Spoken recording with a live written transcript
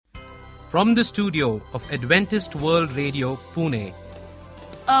From the studio of Adventist World Radio, Pune.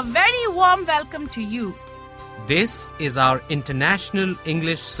 A very warm welcome to you. This is our International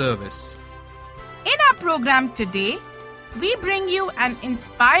English Service. In our program today, we bring you an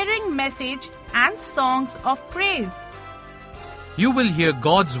inspiring message and songs of praise. You will hear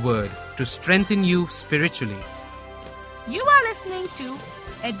God's Word to strengthen you spiritually. You are listening to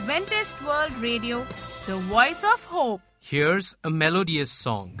Adventist World Radio, the voice of hope. Here's a melodious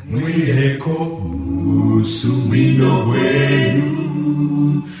song. Mwileko musumino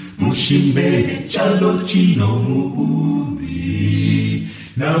wenu mushimbele chalo chino mububi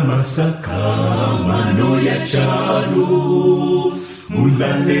na masaka mano ya chalo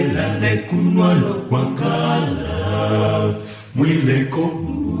mulalelale kunwalo kwangala. Mwileko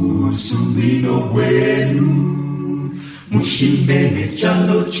musumino wenu mushimbele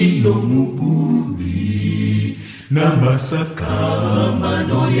chalo chino mububi na masaka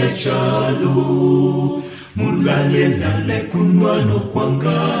mano ya chalo mulalelale kunwano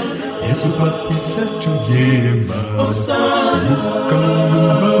kwangala. Yesu papisa tuyemba Osana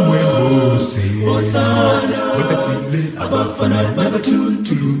Kamumba mwembose Osana Wakatile abafana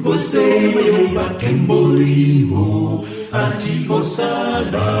babatutulu bose bakembolimo ati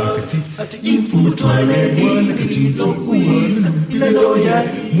Osana ati infumutwale mwana kitindo kuisa ilelo ya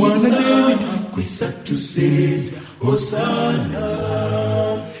Isa kwisa tused Osana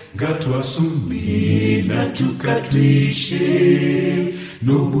gatwasumi na tukatwishe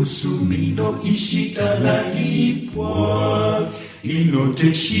nobusumi no ishitala ipwa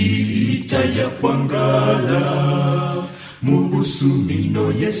inoteshita ya kwangala mubusumi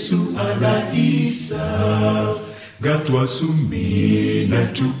no Yesu ala Isa gatwasumi na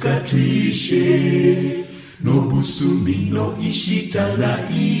tukatwishe nobusumi no ishitala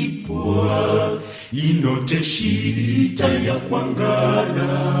ipwa inoteshita ya kwangala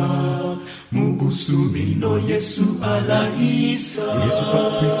mubusumi no Yesu ala Isa. Yesu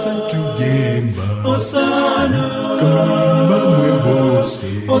papisa tugemba Osana Kamumba mwembose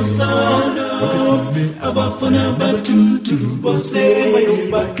Osana Wakatile abafana batutulu bose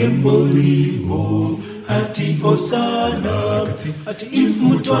bakembolimo ati Osana ati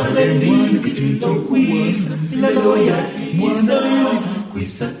infumutwale ni kitindo kwisa ilelo ya Isa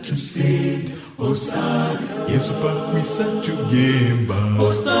kwisa tused Osana Yesu pakwisa tugemba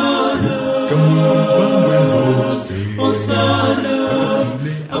Osana Kamumba mwembose Osana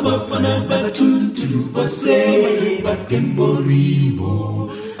Wakatile abafana batutulu bose bakembolimo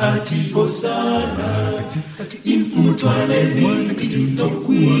ati Osana ati infumutwale ni kitindo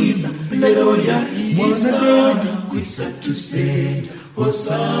kwisa ilelo ya Isa kwisa tused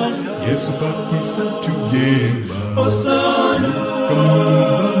Osana Yesu pakwisa tugemba Osana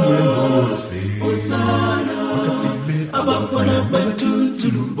Kamumba mwembose Osana Wakatile abafana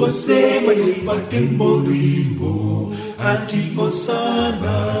batutulu bose bakembolimo ati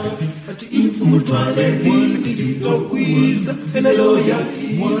Osana ati infumutwale ni kitindo kwisa ilelo ya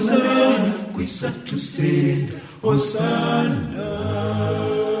Isa kwisa tused Osana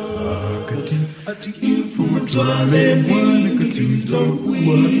ati infumutwale ni kitindo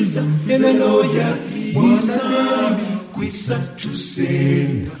kwisa ilelo ya Isa kwisa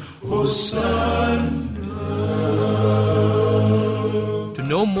tused Osana. To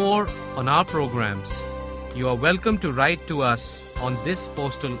know more on our programs, you are welcome to write to us on this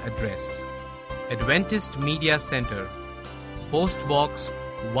postal address: Adventist Media Center, Post Box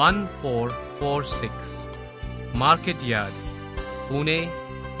 1446, Market Yard, Pune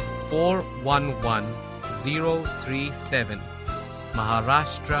 411037,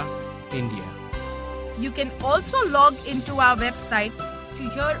 Maharashtra, India. You can also log into our website to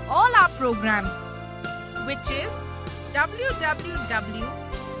hear all our programs, which is www.awr.org.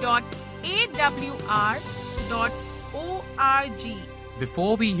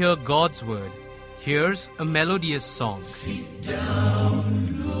 Before we hear God's Word, here's a melodious song. Sit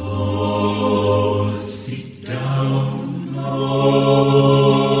down, Lord, sit down,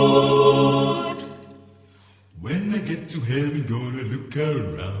 Lord. When I get to heaven, gonna look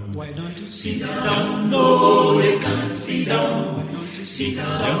around. Why don't you sit down, Lord, I can't sit down. Why don't you sit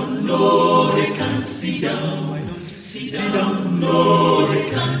down, Lord, I can't sit down. Why don't you sit down, Lord, I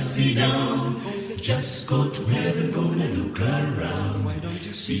can't sit down. Just go to heaven, gonna look around. Why don't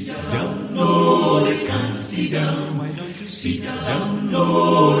you sit down, Lord, I can't sit down. Why don't you sit down,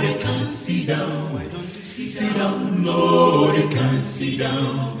 Lord, I can't sit down. Why don't you sit down, Lord, I can't sit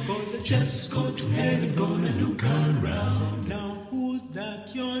down. Just go to heaven, gonna look around. Now who's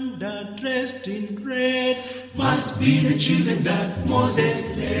that yonder dressed in red? Must be the children that Moses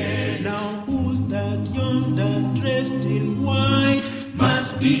led. Now who's that yonder dressed in white?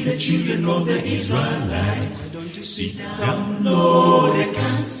 must be the children of the Israelites. Why don't you sit down? No, they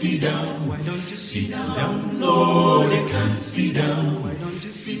can't sit down. Why don't you sit down? No, they can't sit down. Why don't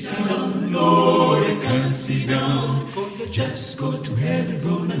you sit down? No, they can't sit down. Cause they just go to heaven,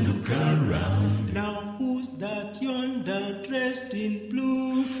 gonna look around. Now who's that yonder dressed in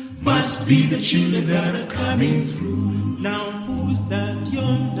blue? Must be the children that are coming through. Now who's that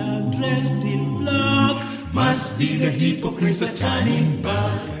yonder dressed in black? Must be the hypocrites that turning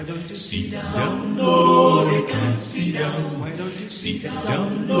back. Why don't you sit down? No, they can't sit down. Why don't you sit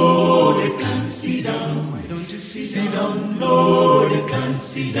down? No, they can't sit down. Why don't you sit down? No, they can't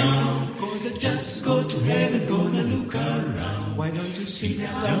sit down. Cause they just go to heaven, gonna look around. Why don't you sit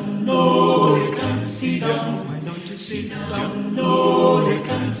down? No, they can't sit down. Why don't you sit down? No, they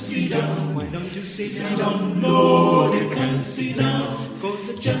can't sit down. Why don't you sit down? No, they can't sit down. Cause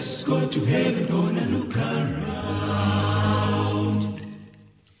they just go to heaven, gonna look around.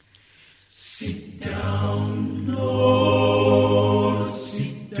 Sit down, Lord,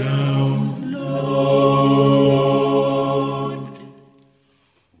 sit down, Lord.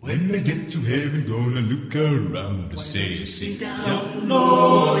 When we get to heaven, gonna look around to say, sit down,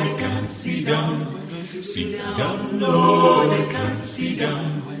 Lord, they can't sit down. Sit down, Lord, they can't sit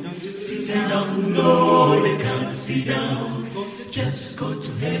down. Sit down, Lord, they can't sit down. Just go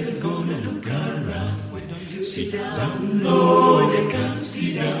to heaven, gonna look around. Sit down, Lord, they can't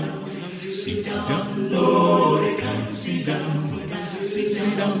sit down. Sit down, Lord, they can't sit down.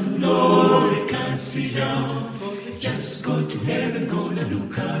 Sit down, Lord, they can't sit down. Just go to heaven, gonna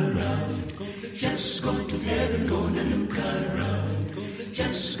look around. Just go to heaven, gonna look around.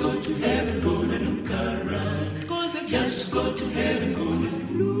 Just go to heaven, gonna look around. Just go to heaven, gonna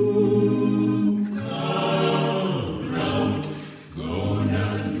look around. Gonna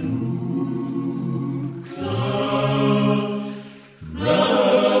look around.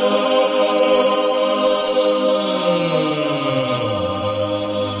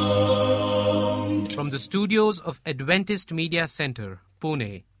 From the studios of Adventist Media Center,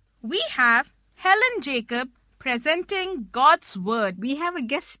 Pune, we have Helen Jacob presenting God's Word. We have a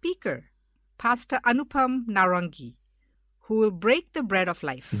guest speaker, Pastor Anupam Narangi, who will break the bread of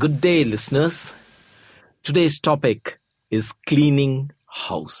life. Good day, listeners. Today's topic is cleaning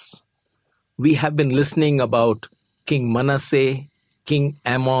house. We have been listening about King Manasseh, King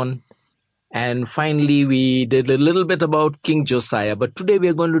Amon, and finally we did a little bit about King Josiah. But today we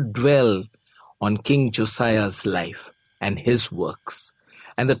are going to dwell on King Josiah's life and his works.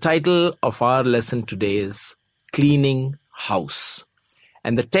 And the title of our lesson today is Cleaning House.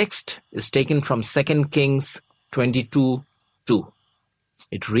 And the text is taken from 2 Kings 22:2.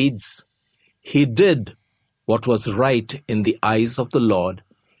 It reads, "He did what was right in the eyes of the Lord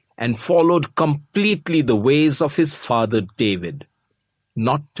and followed completely the ways of his father David,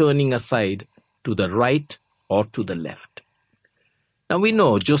 not turning aside to the right or to the left." Now we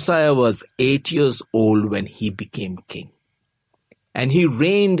know Josiah was 8 years old when he became king. And he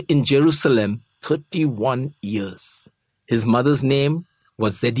reigned in Jerusalem 31 years. His mother's name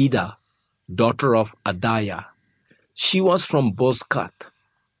was Zedidah, daughter of Adaiah. She was from Bozkath.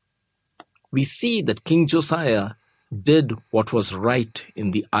 We see that King Josiah did what was right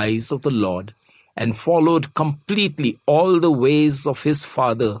in the eyes of the Lord and followed completely all the ways of his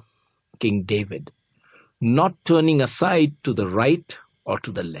father, King David, not turning aside to the right or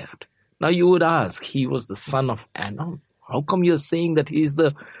to the left. Now you would ask, he was the son of Amon. How come you're saying that he is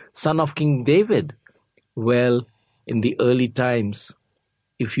the son of King David? Well, in the early times,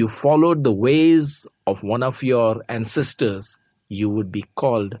 if you followed the ways of one of your ancestors, you would be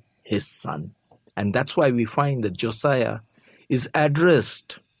called his son. And that's why we find that Josiah is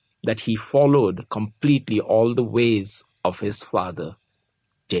addressed that he followed completely all the ways of his father,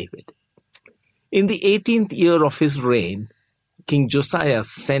 David. In the 18th year of his reign, King Josiah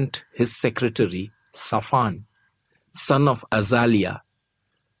sent his secretary, Shaphan, son of Azaliah,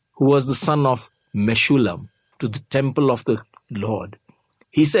 who was the son of Meshullam, to the temple of the Lord.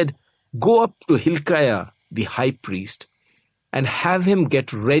 He said, "Go up to Hilkiah, the high priest, and have him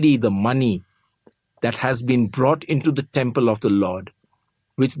get ready the money that has been brought into the temple of the Lord,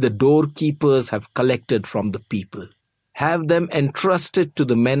 which the doorkeepers have collected from the people. Have them entrusted to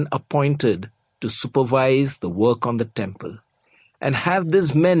the men appointed to supervise the work on the temple, and have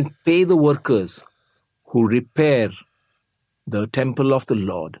these men pay the workers who repair the temple of the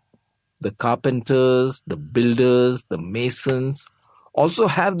Lord, the carpenters, the builders, the masons. Also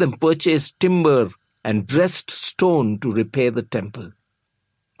have them purchase timber and dressed stone to repair the temple.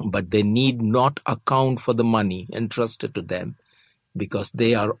 But they need not account for the money entrusted to them, because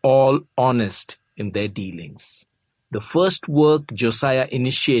they are all honest in their dealings." The first work Josiah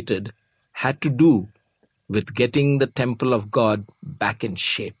initiated had to do with getting the temple of God back in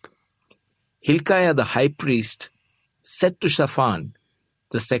shape. Hilkiah the high priest said to Shaphan,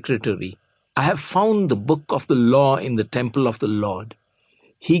 the secretary, "I have found the book of the law in the temple of the Lord."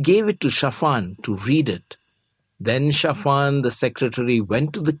 He gave it to Shaphan to read it. Then Shaphan the secretary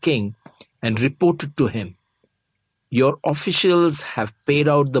went to the king and reported to him, "Your officials have paid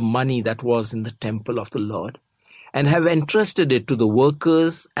out the money that was in the temple of the Lord and have entrusted it to the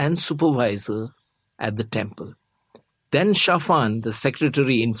workers and supervisors at the temple." Then Shaphan the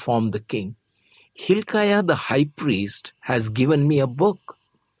secretary informed the king, "Hilkiah the high priest has given me a book."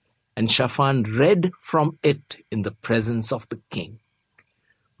 And Shaphan read from it in the presence of the king.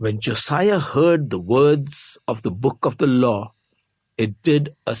 When Josiah heard the words of the book of the law, it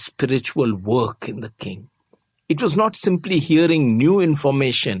did a spiritual work in the king. It was not simply hearing new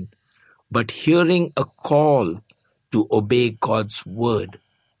information, but hearing a call to obey God's word,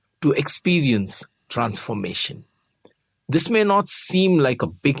 to experience transformation. This may not seem like a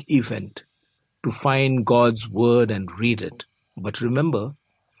big event, to find God's word and read it, but remember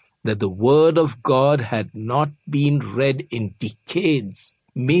that the word of God had not been read in decades,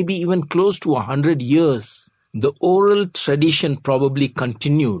 maybe even close to 100 years. The oral tradition probably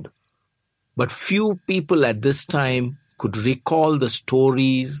continued, but few people at this time could recall the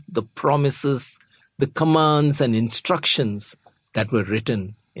stories, the promises, the commands and instructions that were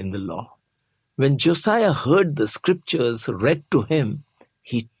written in the law. When Josiah heard the scriptures read to him,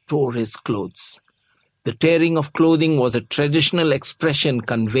 he tore his clothes. The tearing of clothing was a traditional expression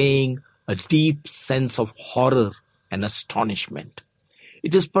conveying a deep sense of horror and astonishment.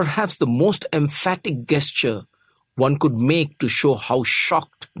 It is perhaps the most emphatic gesture one could make to show how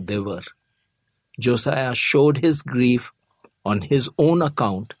shocked they were. Josiah showed his grief on his own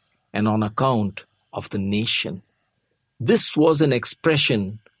account and on account of the nation. This was an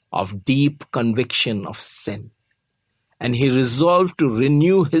expression of deep conviction of sin, and he resolved to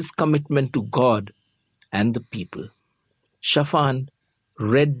renew his commitment to God and the people. Shaphan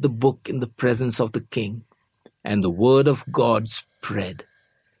read the book in the presence of the king, and the word of God spread.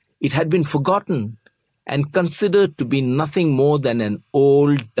 It had been forgotten and considered to be nothing more than an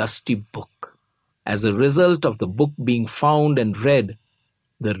old, dusty book. As a result of the book being found and read,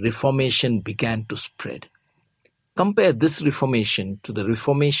 the Reformation began to spread. Compare this Reformation to the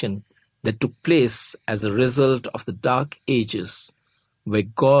Reformation that took place as a result of the Dark Ages, where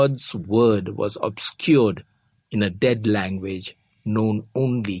God's word was obscured in a dead language known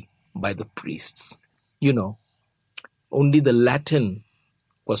only by the priests. Only the Latin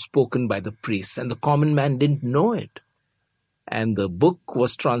was spoken by the priests, and the common man didn't know it. And the book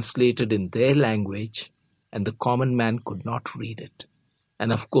was translated in their language, and the common man could not read it.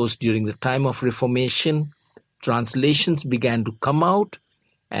 And of course, during the time of Reformation, translations began to come out,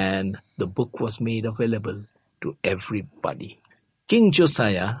 and the book was made available to everybody. King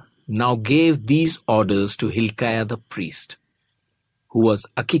Josiah now gave these orders to Hilkiah the priest, who was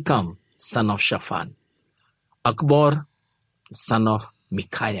Achikam, son of Shaphan, Akbor, son of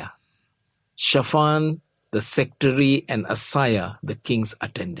Micaiah, Shaphan, the secretary, and Asaiah, the king's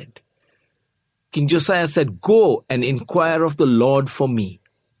attendant. King Josiah said, "Go and inquire of the Lord for me,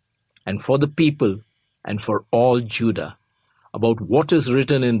 and for the people, and for all Judah, about what is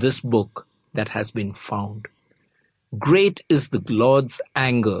written in this book that has been found. Great is the Lord's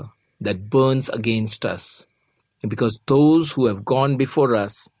anger that burns against us, because those who have gone before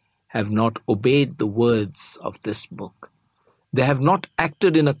us have not obeyed the words of this book. They have not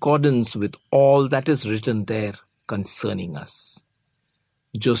acted in accordance with all that is written there concerning us."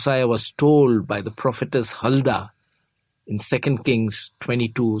 Josiah was told by the prophetess Huldah in 2 Kings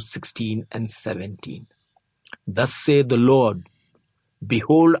 22:16 and 17. "Thus saith the Lord,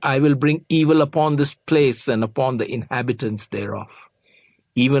 Behold, I will bring evil upon this place and upon the inhabitants thereof,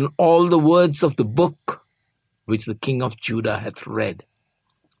 even all the words of the book which the king of Judah hath read,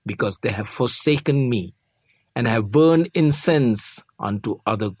 because they have forsaken me, and have burned incense unto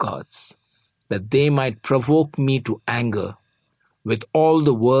other gods, that they might provoke me to anger with all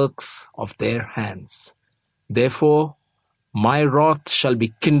the works of their hands. Therefore my wrath shall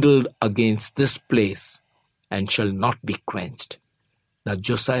be kindled against this place, and shall not be quenched." Now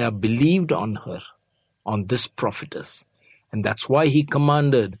Josiah believed on her, on this prophetess, and that's why he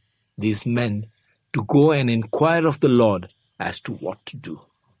commanded these men to go and inquire of the Lord as to what to do.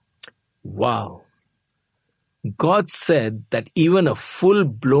 Wow! God said that even a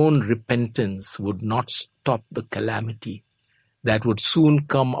full-blown repentance would not stop the calamity that would soon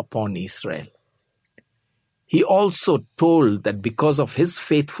come upon Israel. He also told that because of his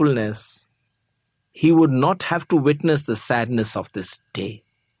faithfulness, he would not have to witness the sadness of this day.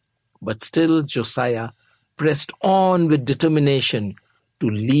 But still Josiah pressed on with determination to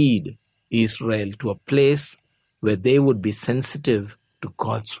lead Israel to a place where they would be sensitive to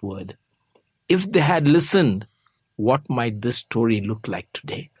God's word. If they had listened, what might this story look like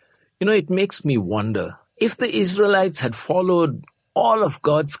today? It makes me wonder, if the Israelites had followed all of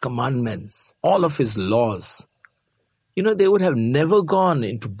God's commandments, all of his laws, they would have never gone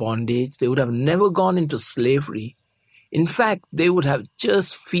into bondage. They would have never gone into slavery. In fact, they would have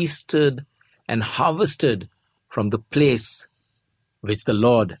just feasted and harvested from the place which the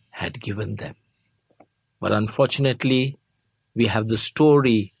Lord had given them. But unfortunately, we have the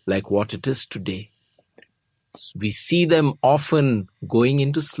story like what it is today. We see them often going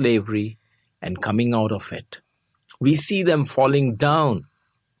into slavery and coming out of it. We see them falling down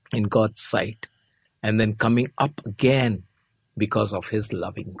in God's sight and then coming up again because of his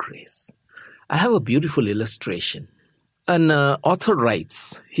loving grace. I have a beautiful illustration. An author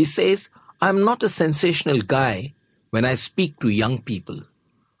writes, he says, "I'm not a sensational guy when I speak to young people.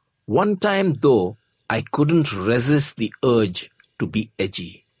 One time, though, I couldn't resist the urge to be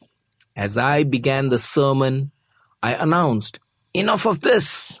edgy. As I began the sermon, I announced, 'Enough of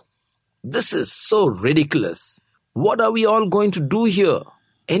this! This is so ridiculous. What are we all going to do here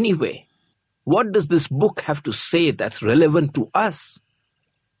anyway? What does this book have to say that's relevant to us?'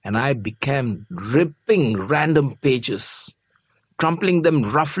 And I began ripping random pages, crumpling them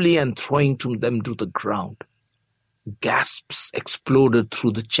roughly and throwing them to the ground. Gasps exploded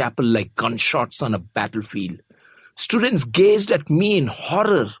through the chapel like gunshots on a battlefield. Students gazed at me in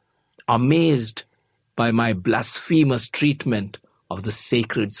horror, amazed by my blasphemous treatment of the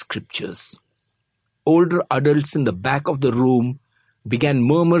sacred scriptures. Older adults in the back of the room began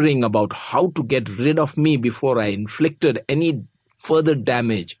murmuring about how to get rid of me before I inflicted any further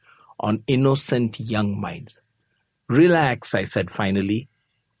damage on innocent young minds. 'Relax,' I said finally.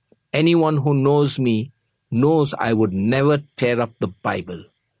 'Anyone who knows me knows I would never tear up the Bible,'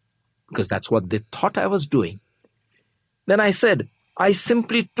 because that's what they thought I was doing. Then I said, 'I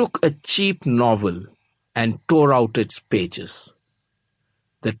simply took a cheap novel and tore out its pages.'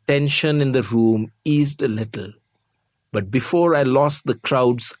 The tension in the room eased a little, but before I lost the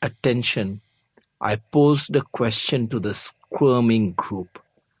crowd's attention, I posed a question to the squirming group.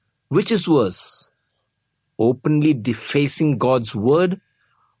 Which is worse, openly defacing God's word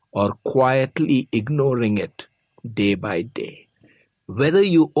or quietly ignoring it day by day? Whether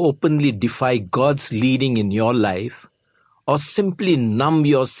you openly defy God's leading in your life or simply numb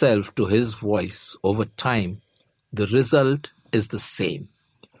yourself to his voice over time, the result is the same.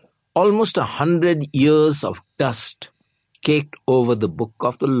 Almost 100 years of dust caked over the book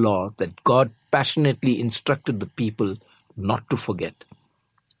of the law that God passionately instructed the people not to forget.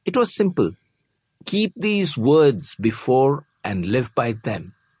 It was simple. Keep these words before and live by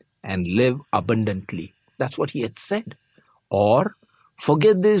them, and live abundantly. That's what he had said. Or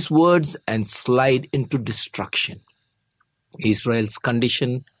forget these words and slide into destruction. Israel's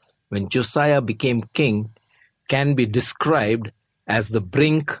condition when Josiah became king can be described as the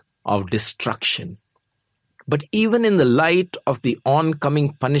brink of destruction. But even in the light of the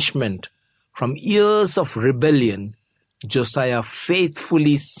oncoming punishment from years of rebellion, Josiah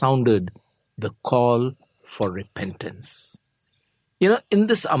faithfully sounded the call for repentance. In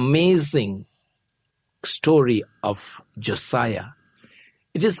this amazing story of Josiah,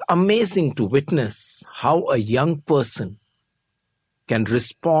 it is amazing to witness how a young person can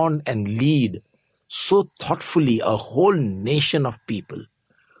respond and lead so thoughtfully a whole nation of people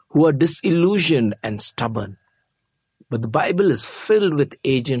who are disillusioned and stubborn. But the Bible is filled with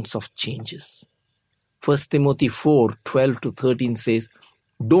agents of changes. 1 Timothy 4:12-13 says,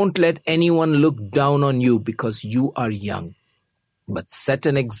 "Don't let anyone look down on you because you are young, but set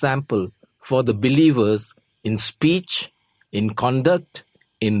an example for the believers in speech, in conduct,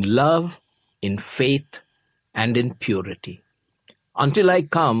 in love, in faith, and in purity. Until I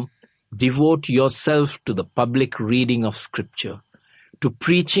come, devote yourself to the public reading of Scripture, to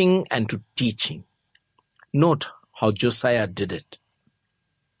preaching and to teaching." Note how Josiah did it.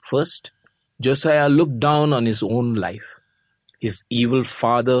 First, Josiah looked down on his own life, his evil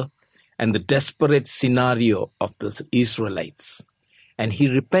father, and the desperate scenario of the Israelites, and he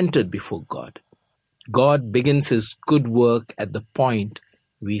repented before God. God begins his good work at the point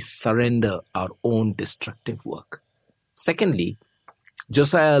we surrender our own destructive work. Secondly,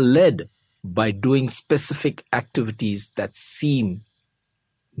 Josiah led by doing specific activities that seem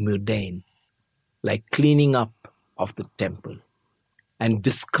mundane, like cleaning up of the temple, and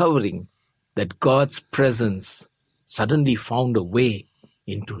discovering that God's presence suddenly found a way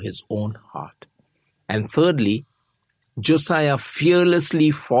into his own heart. And thirdly, Josiah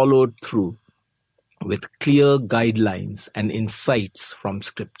fearlessly followed through with clear guidelines and insights from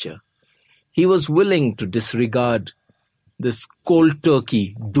Scripture. He was willing to disregard this cold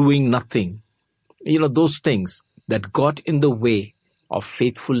turkey, doing nothing, those things that got in the way of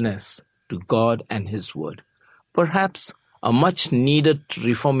faithfulness to God and His Word. Perhaps a much needed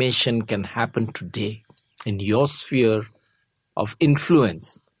reformation can happen today in your sphere of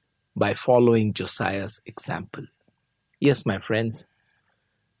influence by following Josiah's example. Yes, my friends,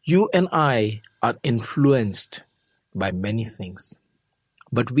 you and I are influenced by many things,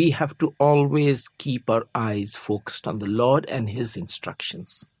 but we have to always keep our eyes focused on the Lord and His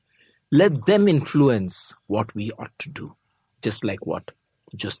instructions. Let them influence what we ought to do, just like what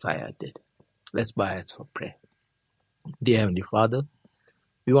Josiah did. Let's bow our heads for prayer. Dear Heavenly Father,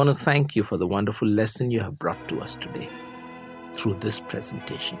 we want to thank you for the wonderful lesson you have brought to us today through this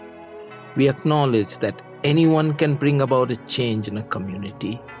presentation. We acknowledge that anyone can bring about a change in a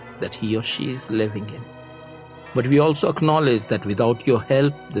community that he or she is living in. But we also acknowledge that without your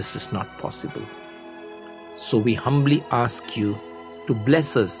help, this is not possible. So we humbly ask you to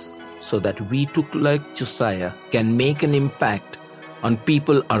bless us so that we too, like Josiah, can make an impact on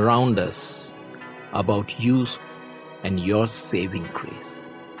people around us about you and your saving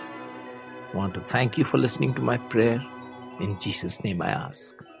grace. I want to thank you for listening to my prayer. In Jesus' name I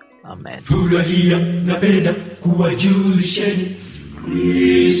ask. Amen. Furahia napenda kuwajulisheni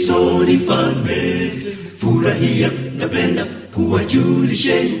Kristo ni mfalme. Furahia napenda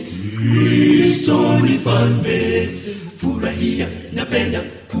kuwajulisheni Kristo ni mfalme. Furahia napenda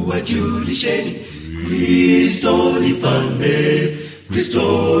kuwajulisheni Kristo ni mfalme.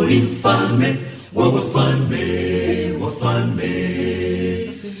 Kristo ni mfalme wa wafalme, wafalme.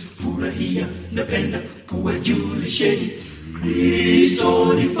 Furahia napenda kuwajulisheni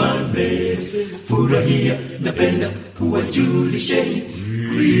Kristo ni mfalme. Furahia napenda kuwajulisheni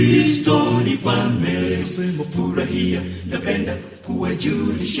Kristo ni mfalme. Furahia napenda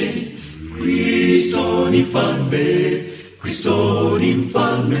kuwajulisheni Kristo ni mfalme. Kristo ni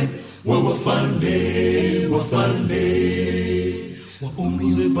mfalme wa wafalme, wafalme.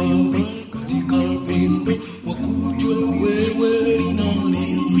 Waongoze Baba katika upendo, wakujue wewe ni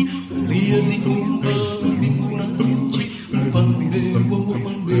nani, uliyeziumba mbingu na nchi, mfalme wa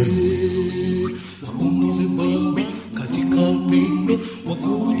wafalme. Waongoze Baba katika upendo,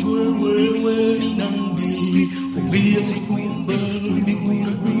 wakujue wewe ni nani, uliyeziumba mbingu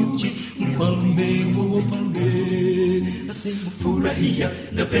na nchi, mfalme wa wafalme. Nasema furahia,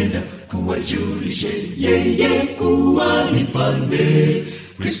 napenda kuwajulisheni yeye kuwa ni mfalme.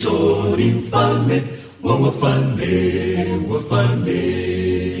 Kristo ni mfalme wa wafalme, wafalme.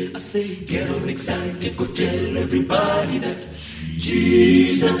 I say get all excited, go tell everybody that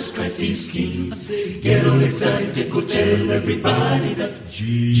Jesus Christ is King. I say get all excited, go tell everybody that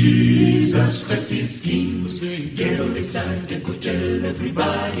Jesus Christ is King. I say get all excited, go tell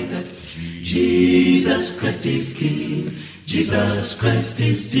everybody that Jesus Christ is King. Jesus Christ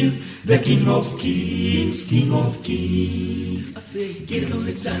is still the King of Kings, King of Kings. I say, get all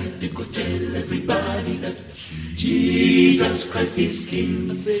excited, go tell everybody that Jesus Christ is King.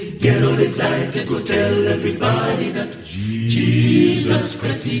 I say, get all excited, go tell everybody that Jesus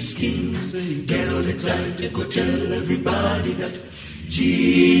Christ is King. I say, get all excited, go tell everybody that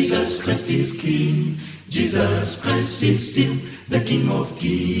Jesus Christ is King. Jesus Christ is still the King of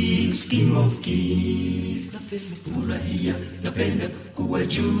Kings, King of Kings. Nasema furahia, napenda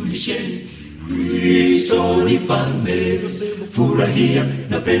kuwajulisheni Kristo ni mfalme. Nasema furahia,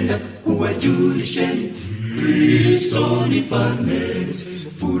 napenda kuwajulisheni Kristo ni mfalme. Nasema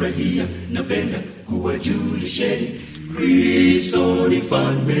furahia, napenda kuwajulisheni Kristo ni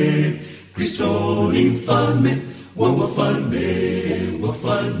mfalme. Kristo ni mfalme wa wafalme,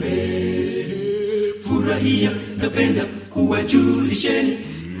 wafalme. Furahia, napenda kuwajulisheni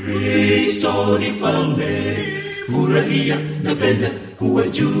Kristo ni mfalme. Furahia, napenda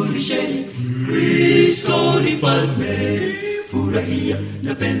kuwajulisheni Kristo ni mfalme. Furahia,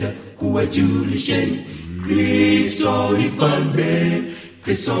 napenda kuwajulisheni Kristo ni mfalme.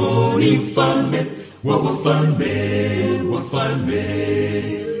 Kristo ni mfalme wa wafalme, wafalme.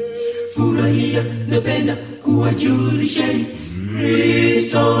 Furahia, napenda kuwajulisheni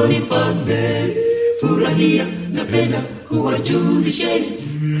Kristo ni mfalme. Furahia, napenda kuwajulisheni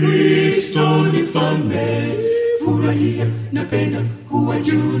Kristo ni mfalme. Furahia, napenda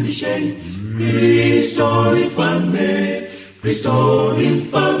kuwajulisheni Kristo ni mfalme. Kristo ni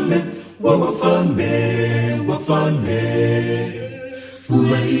mfalme wa wafalme, wafalme.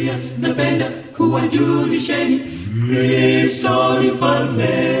 Furahia, napenda kuwajulisheni Kristo ni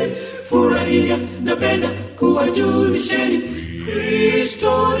mfalme. furahia napenda kuwajulisheni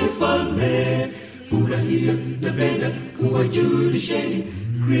Kristo ni mfalme. Furahia napenda kuwajulisheni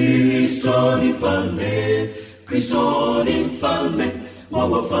Kristo ni mfalme. Kristo ni mfalme wa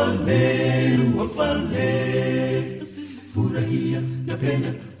wafalme, wafalme. Furahia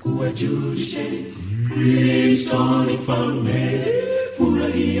napenda kuwajulisheni Kristo ni mfalme.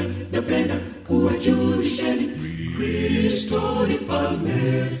 Furahia napenda kuwajulisheni Kristo ni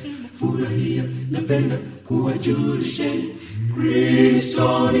mfalme. Furahia napenda kuwajulisheni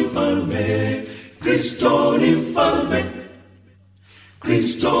Kristo ni mfalme. Kristo ni mfalme.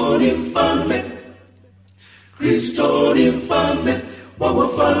 Kristo ni mfalme. Kristo ni mfalme wa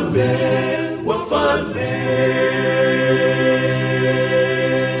wafalme, wafalme.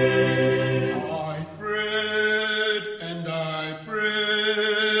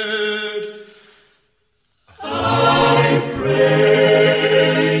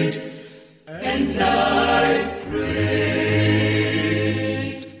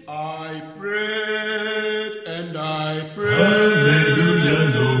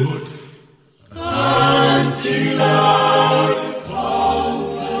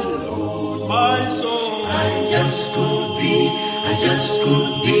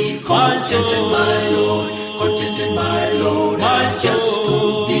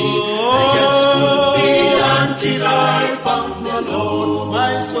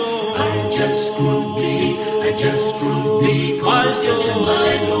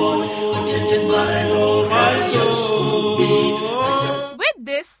 With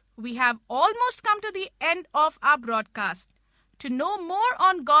this, we have almost come to the end of our broadcast. To know more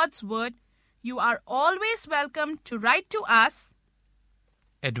on God's Word, you are always welcome to write to us.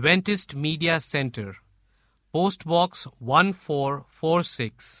 Adventist Media Center, Post Box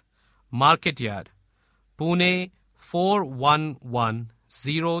 1446, Market Yard, Pune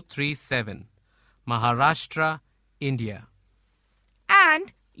 411037, Maharashtra, India.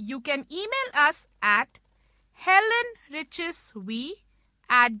 And you can email us at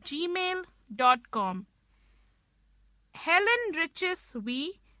helenrichesv@gmail.com.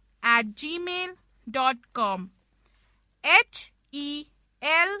 helenrichesv@gmail.com.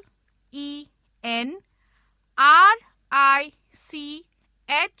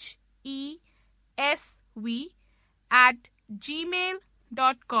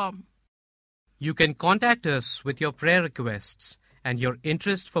 You can contact us with your prayer requests and your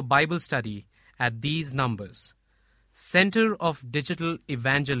interest for Bible study at these numbers. Center of Digital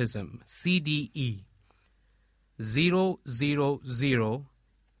Evangelism, CDE,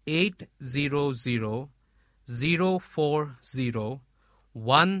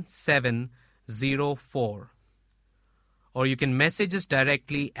 000-800-040-1704. Or you can message us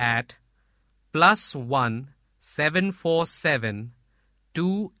directly at +1 747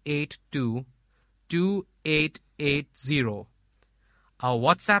 282 2880. Our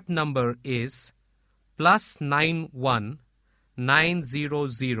WhatsApp number is +91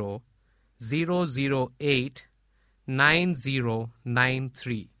 900 008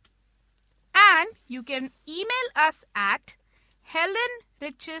 9093. And you can email us at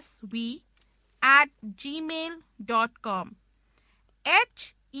helenrichesv@gmail.com.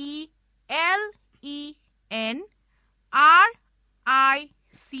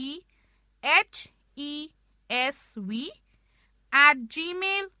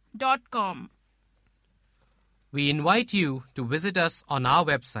 We invite you to visit us on our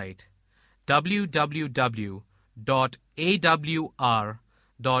website,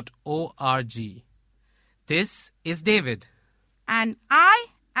 www.awr.org. This is David. And I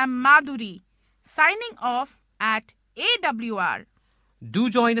am Madhuri, signing off at AWR. Do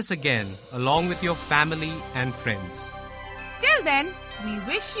join us again along with your family and friends. Till then, we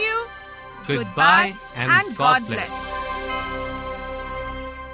wish you Goodbye and God bless.